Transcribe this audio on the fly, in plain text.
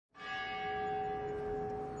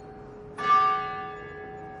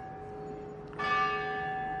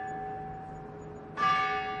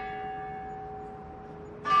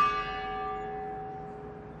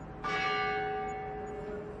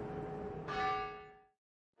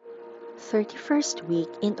31st week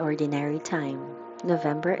in Ordinary Time,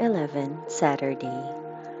 November 11, Saturday.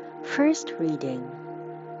 First reading.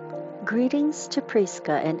 Greetings to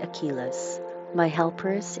Prisca and Achilles, my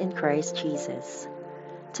helpers in Christ Jesus.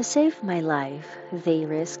 To save my life, they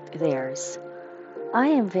risked theirs. I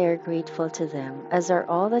am very grateful to them, as are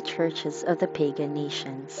all the churches of the pagan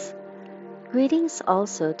nations. Greetings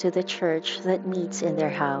also to the church that meets in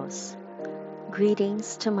their house.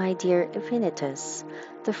 Greetings to my dear Epaenetus,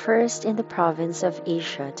 the first in the province of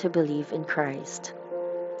Asia to believe in Christ.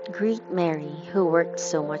 Greet Mary, who worked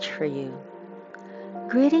so much for you.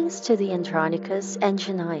 Greetings to the Andronicus and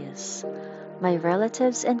Junias, my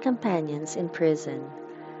relatives and companions in prison.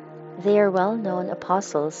 They are well-known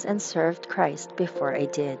apostles and served Christ before I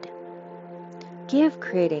did. Give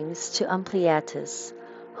greetings to Ampliatus,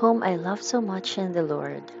 whom I love so much in the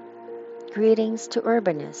Lord. Greetings to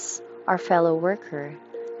Urbanus, our fellow worker,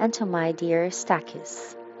 and to my dear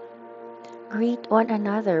Stachys. Greet one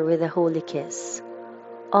another with a holy kiss.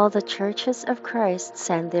 All the churches of Christ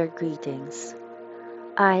send their greetings.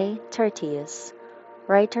 I, Tertius,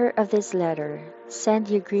 writer of this letter, send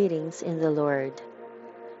you greetings in the Lord.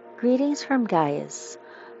 Greetings from Gaius,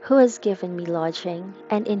 who has given me lodging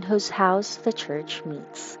and in whose house the church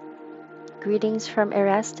meets. Greetings from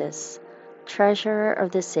Erastus, treasurer of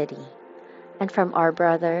the city, and from our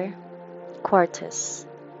brother Quartus.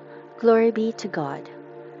 Glory be to God.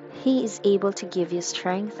 He is able to give you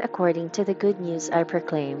strength according to the good news I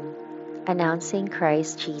proclaim, announcing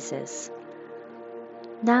Christ Jesus.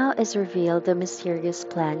 Now is revealed the mysterious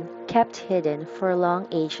plan kept hidden for long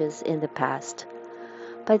ages in the past.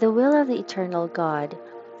 By the will of the eternal God,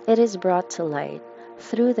 it is brought to light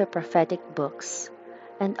through the prophetic books,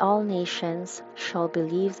 and all nations shall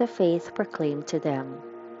believe the faith proclaimed to them.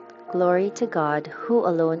 Glory to God, who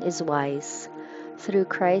alone is wise, through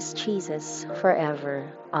Christ Jesus forever.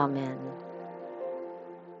 Amen.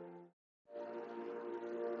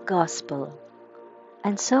 Gospel.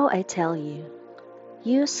 And so I tell you,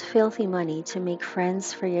 use filthy money to make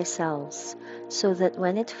friends for yourselves, so that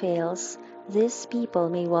when it fails, these people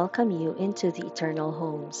may welcome you into the eternal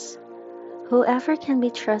homes. Whoever can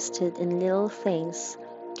be trusted in little things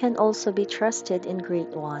can also be trusted in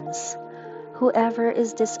great ones. Whoever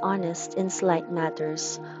is dishonest in slight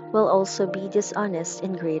matters will also be dishonest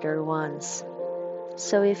in greater ones.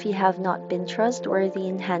 So if you have not been trustworthy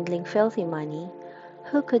in handling filthy money,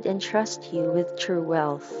 who could entrust you with true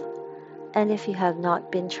wealth? And if you have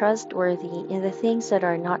not been trustworthy in the things that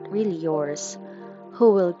are not really yours,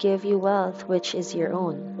 who will give you wealth which is your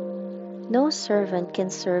own? No servant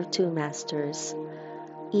can serve two masters.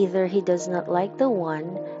 Either he does not like the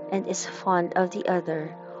one and is fond of the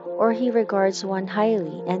other, or he regards one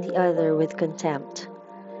highly and the other with contempt.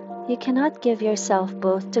 You cannot give yourself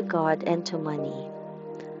both to God and to money.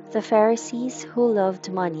 The Pharisees who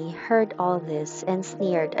loved money heard all this and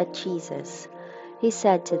sneered at Jesus. He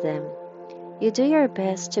said to them, "You do your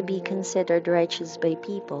best to be considered righteous by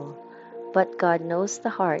people, but God knows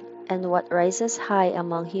the heart, and what rises high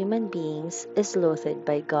among human beings is loathed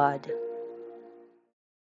by God."